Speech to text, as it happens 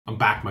I'm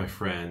back, my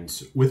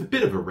friends, with a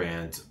bit of a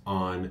rant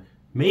on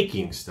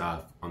making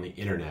stuff on the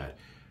internet.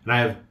 And I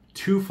have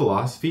two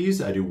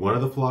philosophies. I do one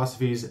of the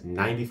philosophies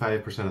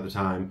 95% of the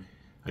time.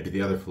 I do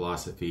the other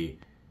philosophy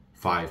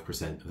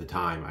 5% of the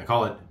time. I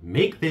call it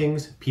make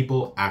things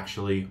people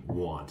actually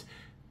want.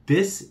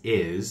 This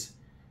is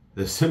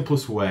the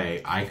simplest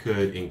way I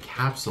could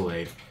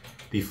encapsulate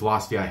the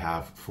philosophy I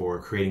have for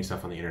creating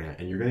stuff on the internet.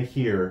 And you're going to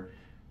hear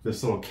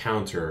this little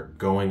counter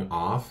going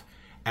off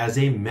as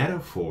a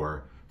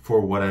metaphor for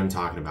what I'm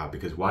talking about.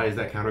 Because why is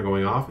that counter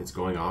going off? It's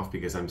going off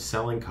because I'm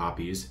selling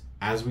copies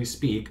as we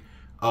speak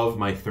of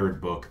my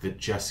third book that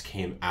just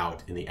came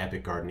out in the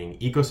epic gardening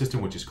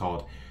ecosystem, which is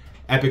called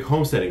Epic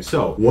Homesteading.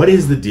 So what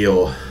is the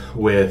deal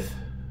with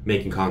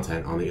making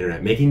content on the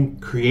internet, making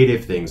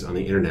creative things on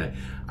the internet?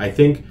 I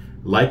think,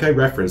 like I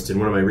referenced in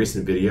one of my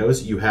recent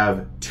videos, you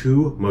have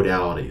two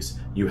modalities.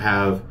 You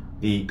have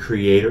the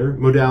creator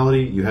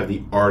modality, you have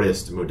the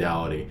artist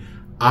modality.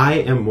 I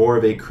am more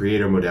of a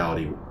creator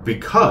modality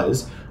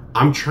because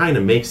I'm trying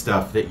to make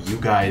stuff that you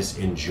guys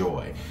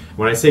enjoy.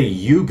 When I say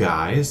you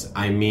guys,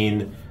 I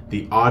mean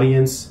the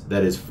audience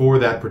that is for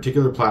that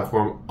particular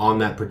platform on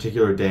that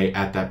particular day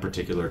at that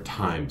particular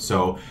time.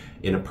 So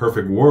in a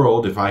perfect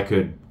world, if I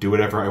could do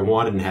whatever I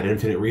wanted and had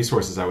infinite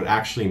resources, I would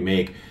actually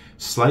make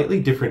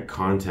slightly different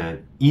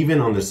content, even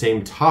on the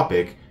same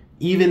topic,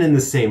 even in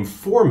the same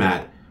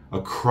format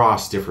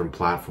across different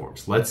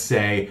platforms. Let's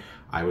say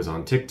I was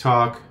on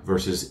TikTok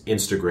versus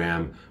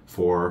Instagram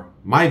for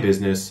my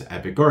business,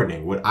 Epic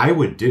Gardening. What I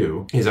would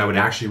do is I would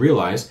actually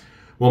realize,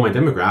 well, my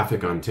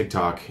demographic on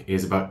TikTok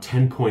is about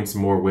 10 points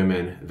more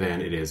women than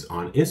it is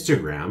on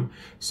Instagram.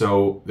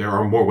 So there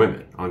are more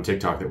women on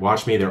TikTok that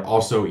watch me. They're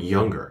also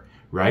younger,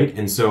 right?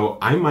 And so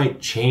I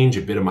might change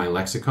a bit of my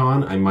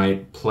lexicon. I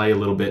might play a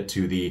little bit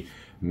to the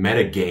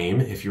meta game.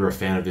 If you're a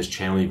fan of this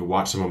channel, you can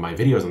watch some of my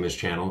videos on this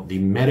channel, the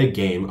meta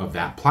game of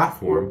that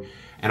platform.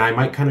 And I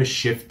might kind of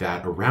shift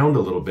that around a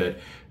little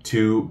bit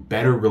to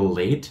better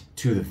relate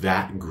to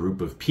that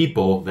group of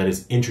people that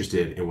is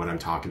interested in what I'm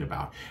talking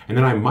about. And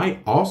then I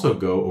might also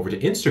go over to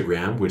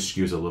Instagram, which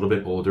skews a little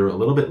bit older, a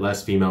little bit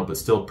less female, but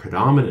still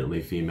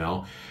predominantly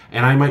female.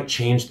 And I might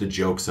change the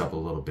jokes up a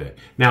little bit.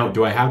 Now,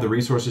 do I have the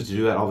resources to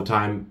do that all the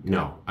time?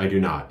 No, I do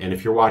not. And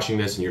if you're watching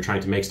this and you're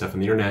trying to make stuff on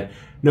the internet,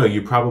 no,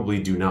 you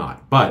probably do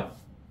not. But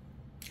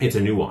it's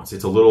a nuance.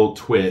 It's a little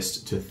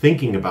twist to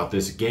thinking about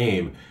this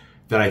game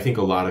that I think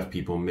a lot of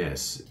people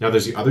miss. Now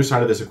there's the other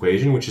side of this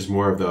equation, which is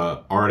more of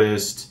the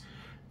artist,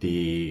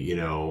 the,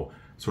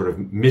 sort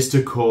of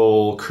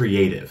mystical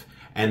creative.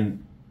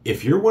 And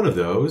if you're one of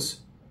those,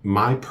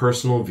 my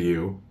personal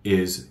view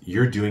is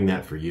you're doing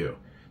that for you.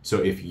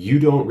 So if you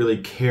don't really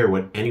care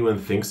what anyone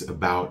thinks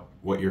about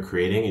what you're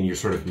creating and you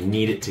sort of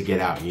need it to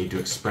get out, you need to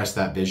express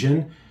that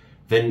vision,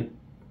 then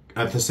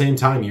at the same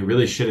time, you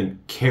really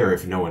shouldn't care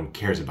if no one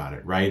cares about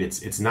it, right?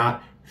 It's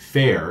not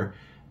fair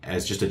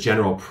as just a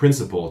general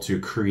principle to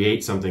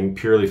create something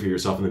purely for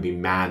yourself and then be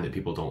mad that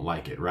people don't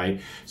like it,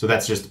 right? So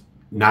that's just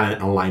not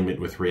in alignment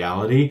with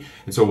reality.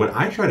 And so what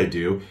I try to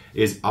do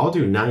is I'll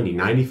do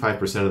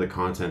 95% of the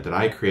content that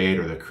I create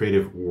or the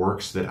creative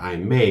works that I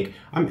make,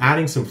 I'm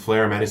adding some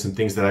flair, I'm adding some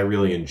things that I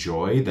really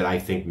enjoy that I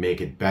think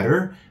make it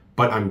better,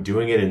 but I'm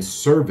doing it in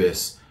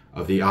service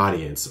of the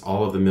audience,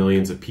 all of the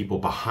millions of people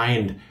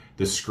behind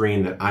the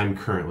screen that I'm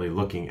currently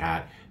looking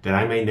at that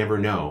I may never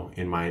know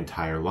in my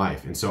entire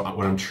life. And so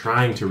what I'm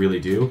trying to really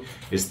do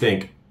is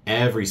think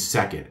every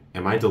second,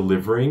 am I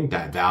delivering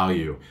that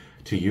value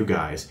to you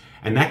guys?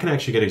 And that can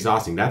actually get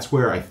exhausting. That's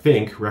where I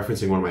think,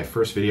 referencing one of my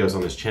first videos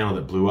on this channel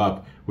that blew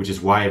up, which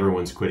is why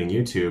everyone's quitting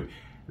YouTube,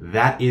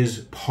 that is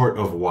part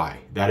of why.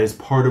 That is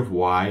part of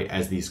why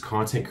as these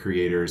content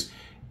creators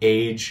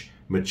age,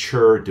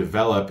 mature,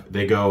 develop,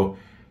 they go,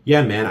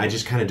 yeah, man, I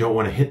just kind of don't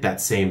want to hit that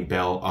same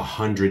bell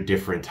 100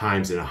 different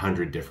times in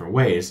 100 different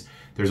ways.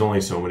 There's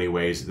only so many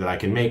ways that I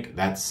can make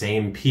that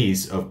same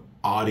piece of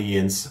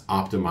audience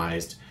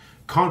optimized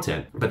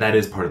content, but that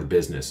is part of the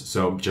business.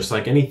 So just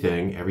like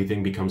anything,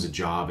 everything becomes a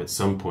job at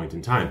some point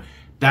in time.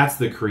 That's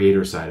the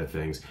creator side of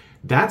things.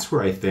 That's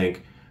where I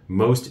think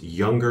most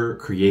younger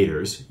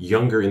creators,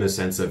 younger in the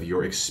sense of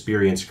your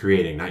experience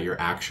creating, not your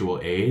actual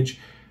age,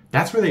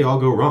 that's where they all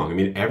go wrong. I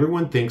mean,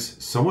 everyone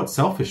thinks somewhat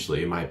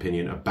selfishly, in my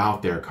opinion,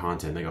 about their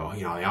content. They go,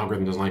 the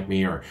algorithm doesn't like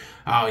me, or,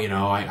 I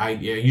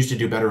used to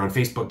do better on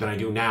Facebook than I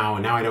do now,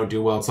 and now I don't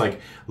do well. It's like,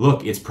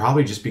 look, it's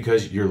probably just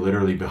because you're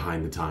literally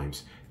behind the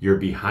times. You're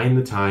behind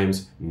the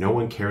times. No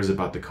one cares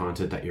about the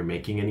content that you're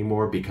making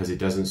anymore because it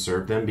doesn't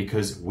serve them,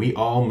 because we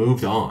all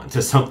moved on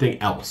to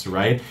something else,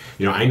 right?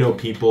 I know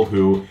people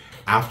who,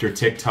 after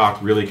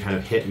TikTok really kind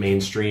of hit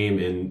mainstream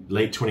in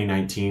late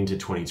 2019 to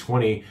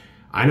 2020,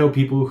 I know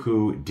people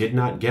who did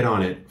not get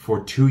on it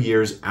for 2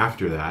 years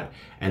after that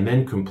and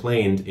then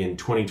complained in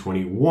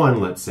 2021,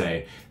 let's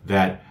say,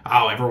 that,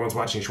 everyone's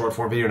watching short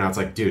form video now. It's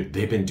like, dude,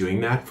 they've been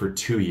doing that for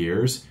 2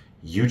 years.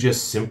 You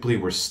just simply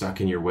were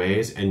stuck in your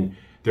ways. And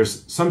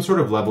there's some sort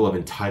of level of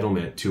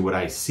entitlement to what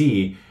I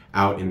see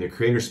out in the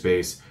creator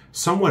space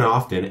somewhat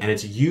often, and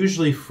it's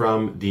usually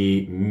from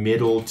the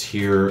middle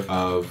tier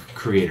of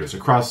creators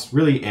across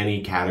really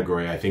any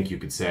category, I think you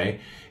could say,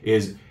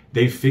 is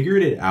they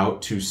figured it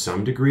out to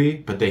some degree,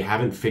 but they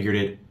haven't figured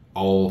it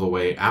all the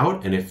way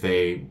out. And if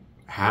they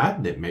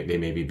had, they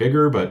may be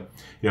bigger, but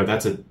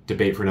that's a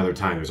debate for another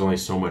time. There's only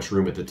so much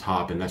room at the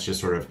top, and that's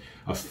just sort of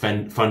a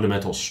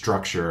fundamental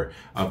structure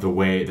of the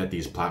way that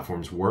these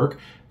platforms work.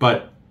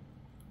 But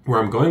where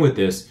I'm going with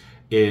this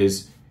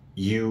is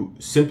you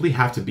simply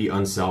have to be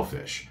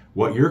unselfish.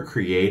 What you're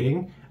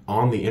creating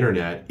on the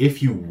internet,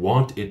 if you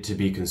want it to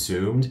be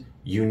consumed,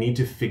 you need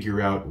to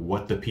figure out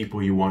what the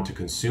people you want to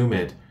consume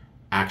it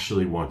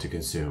actually want to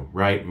consume,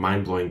 right?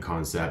 Mind-blowing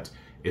concept.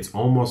 It's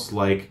almost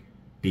like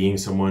being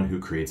someone who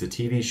creates a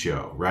TV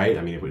show, right?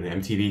 I mean, when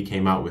MTV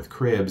came out with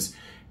Cribs,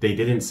 they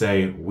didn't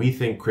say, we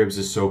think Cribs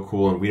is so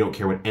cool and we don't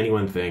care what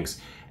anyone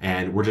thinks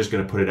and we're just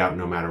gonna put it out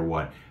no matter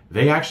what.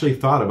 They actually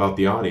thought about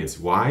the audience.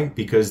 Why?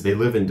 Because they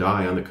live and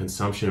die on the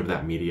consumption of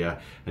that media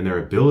and their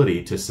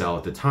ability to sell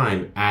at the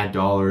time, ad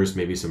dollars,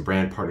 maybe some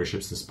brand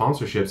partnerships and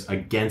sponsorships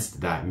against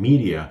that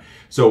media.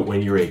 So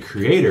when you're a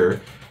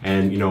creator,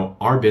 and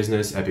our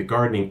business, Epic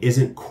Gardening,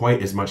 isn't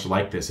quite as much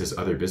like this as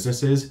other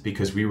businesses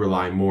because we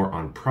rely more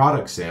on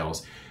product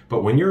sales.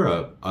 But when you're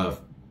a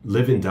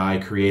live and die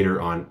creator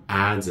on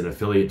ads and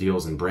affiliate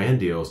deals and brand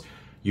deals,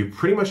 you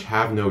pretty much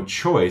have no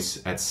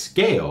choice at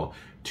scale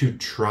to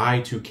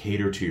try to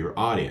cater to your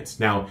audience.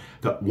 Now,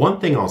 the one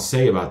thing I'll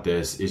say about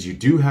this is you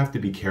do have to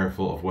be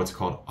careful of what's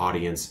called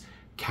audience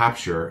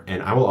capture,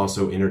 and I will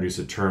also introduce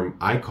a term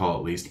I call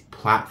at least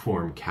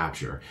platform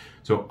capture.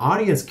 So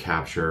audience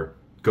capture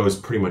goes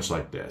pretty much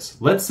like this.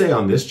 Let's say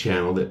on this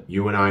channel that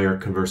you and I are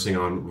conversing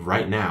on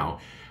right now,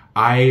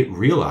 I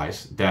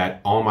realize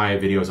that all my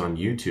videos on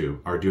YouTube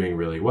are doing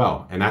really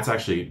well. And that's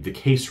actually the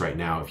case right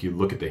now. If you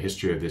look at the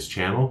history of this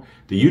channel,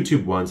 the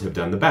YouTube ones have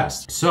done the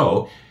best.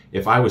 So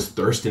if I was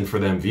thirsting for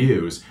them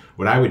views,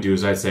 what I would do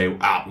is I'd say,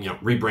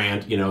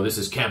 rebrand, this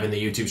is Kevin,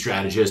 the YouTube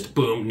strategist,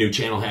 boom, new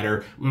channel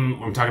header,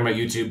 I'm talking about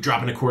YouTube,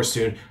 dropping a course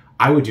soon.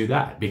 I would do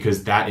that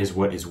because that is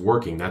what is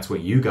working. That's what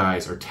you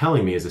guys are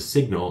telling me as a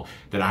signal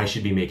that I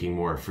should be making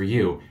more for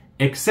you,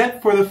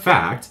 except for the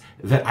fact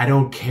that I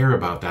don't care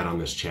about that on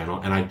this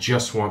channel and I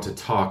just want to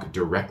talk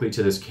directly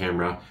to this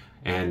camera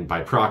and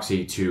by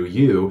proxy to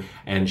you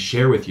and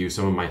share with you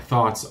some of my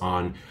thoughts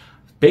on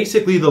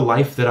basically the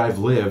life that I've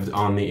lived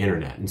on the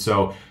internet. And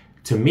so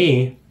to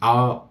me,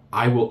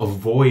 I will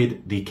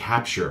avoid the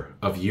capture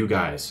of you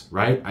guys,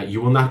 right?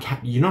 You will not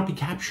be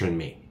capturing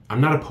me.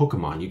 I'm not a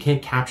Pokemon. You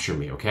can't capture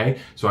me, okay?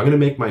 So I'm gonna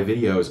make my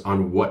videos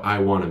on what I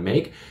wanna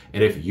make,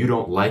 and if you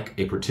don't like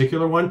a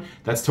particular one,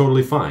 that's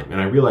totally fine. And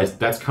I realize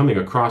that's coming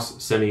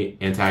across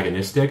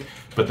semi-antagonistic,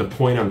 but the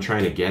point I'm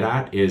trying to get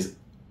at is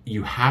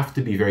you have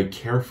to be very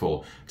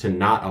careful to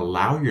not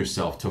allow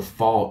yourself to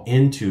fall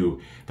into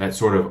that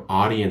sort of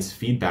audience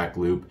feedback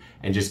loop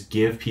and just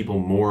give people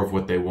more of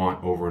what they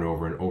want over and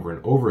over and over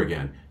and over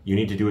again. You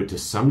need to do it to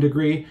some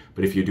degree,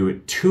 but if you do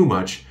it too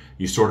much,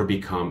 you sort of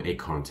become a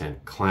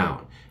content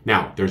clown.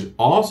 Now, there's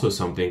also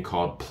something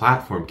called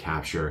platform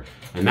capture,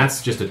 and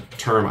that's just a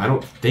term I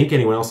don't think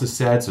anyone else has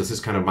said, so this is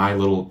kind of my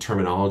little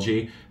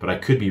terminology, but I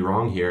could be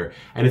wrong here.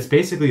 And it's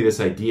basically this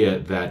idea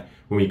that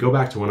when we go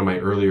back to one of my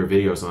earlier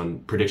videos on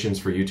predictions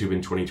for YouTube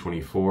in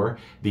 2024,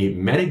 the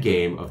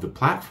metagame of the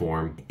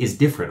platform is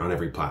different on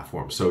every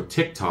platform. So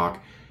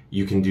TikTok,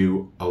 you can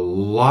do a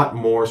lot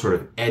more sort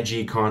of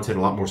edgy content,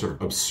 a lot more sort of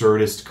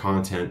absurdist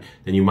content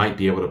than you might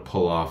be able to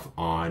pull off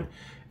on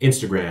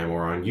Instagram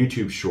or on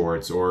YouTube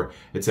Shorts or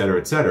et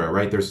cetera,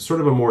 right? There's sort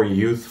of a more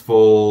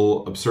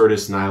youthful,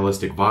 absurdist,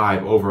 nihilistic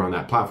vibe over on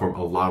that platform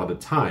a lot of the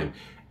time.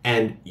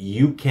 And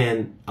you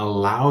can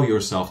allow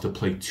yourself to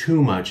play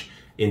too much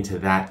into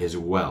that as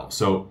well.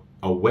 So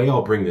a way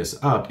I'll bring this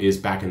up is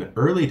back in the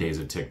early days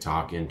of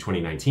TikTok in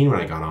 2019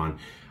 when I got on,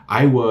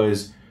 I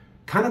was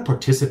kind of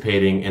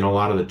participating in a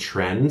lot of the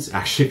trends.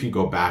 Actually, if you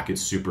go back,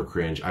 it's super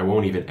cringe. I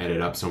won't even edit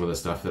up some of the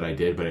stuff that I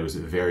did, but it was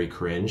very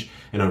cringe.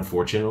 And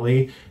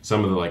unfortunately,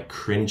 some of the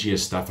cringiest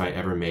stuff I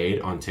ever made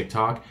on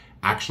TikTok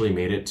actually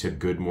made it to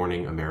Good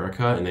Morning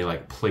America, and they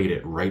played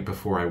it right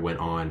before I went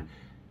on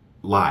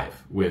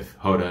live with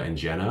Hoda and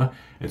Jenna.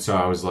 And so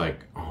I was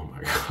like, oh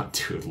my God,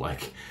 dude,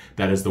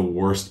 that is the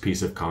worst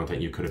piece of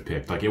content you could have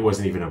picked. It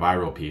wasn't even a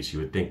viral piece. You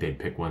would think they'd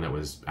pick one that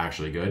was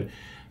actually good.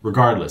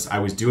 Regardless, I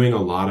was doing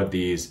a lot of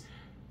these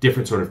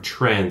different sort of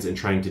trends and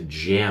trying to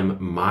jam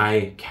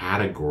my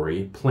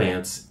category,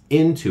 plants,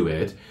 into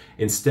it,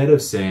 instead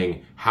of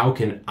saying, how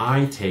can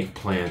I take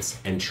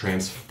plants and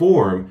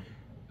transform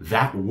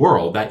that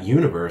world, that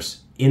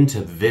universe,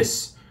 into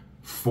this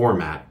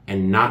format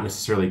and not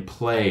necessarily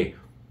play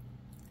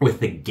with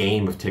the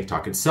game of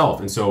TikTok itself.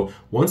 And so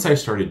once I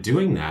started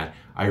doing that,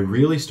 I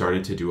really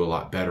started to do a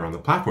lot better on the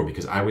platform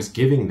because I was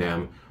giving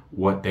them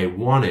what they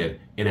wanted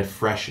in a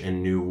fresh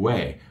and new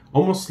way.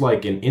 Almost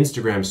like an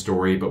Instagram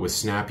story, but with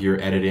snappier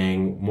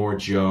editing, more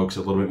jokes,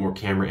 a little bit more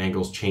camera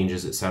angles,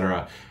 changes,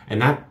 etc.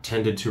 And that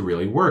tended to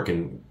really work.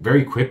 And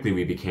very quickly,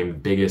 we became the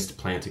biggest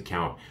plant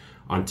account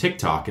on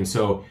TikTok. And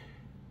so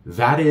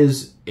that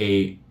is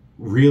a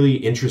really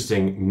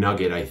interesting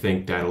nugget I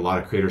think that a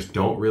lot of creators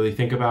don't really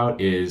think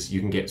about is you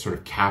can get sort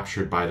of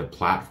captured by the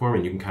platform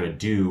and you can kind of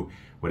do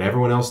what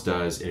everyone else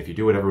does. And if you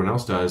do what everyone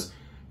else does,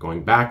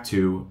 going back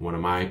to one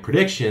of my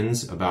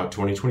predictions about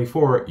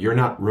 2024, you're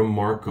not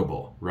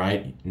remarkable,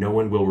 right? No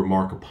one will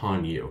remark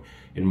upon you.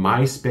 In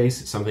my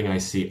space, something I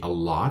see a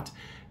lot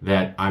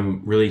that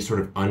I'm really sort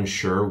of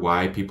unsure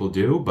why people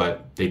do,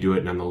 but they do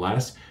it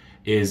nonetheless,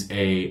 is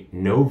a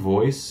no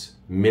voice,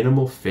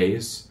 minimal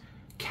face,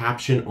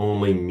 caption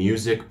only,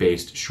 music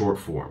based short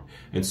form.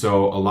 And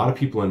so a lot of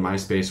people in my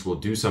space will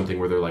do something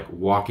where they're like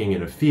walking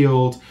in a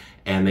field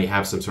and they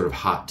have some sort of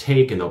hot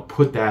take and they'll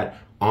put that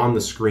on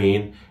the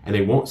screen and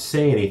they won't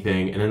say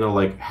anything, and then they'll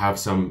like have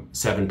some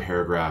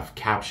 7-paragraph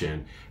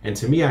caption. And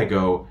to me, I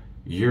go,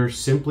 you're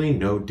simply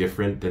no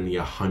different than the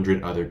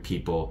 100 other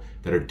people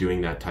that are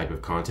doing that type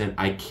of content.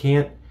 I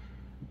can't,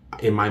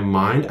 in my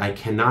mind, I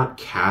cannot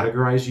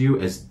categorize you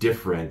as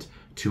different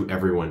to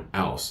everyone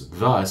else.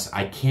 Thus,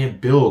 I can't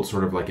build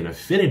sort of like an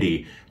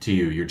affinity to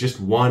you. You're just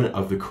one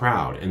of the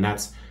crowd. And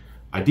that's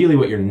ideally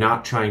what you're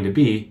not trying to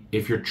be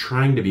if you're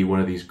trying to be one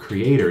of these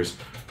creators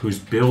who's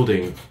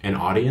building an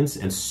audience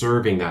and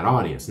serving that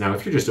audience. Now,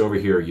 if you're just over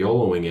here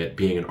YOLOing it,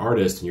 being an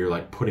artist, and you're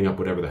like putting up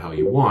whatever the hell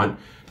you want,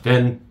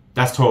 then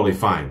that's totally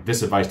fine.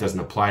 This advice doesn't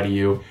apply to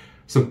you.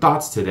 Some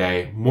thoughts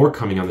today, more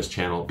coming on this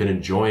channel. Been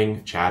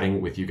enjoying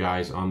chatting with you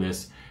guys on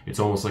this. It's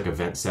almost like a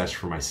vent sesh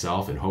for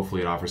myself, and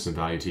hopefully it offers some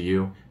value to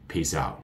you. Peace out.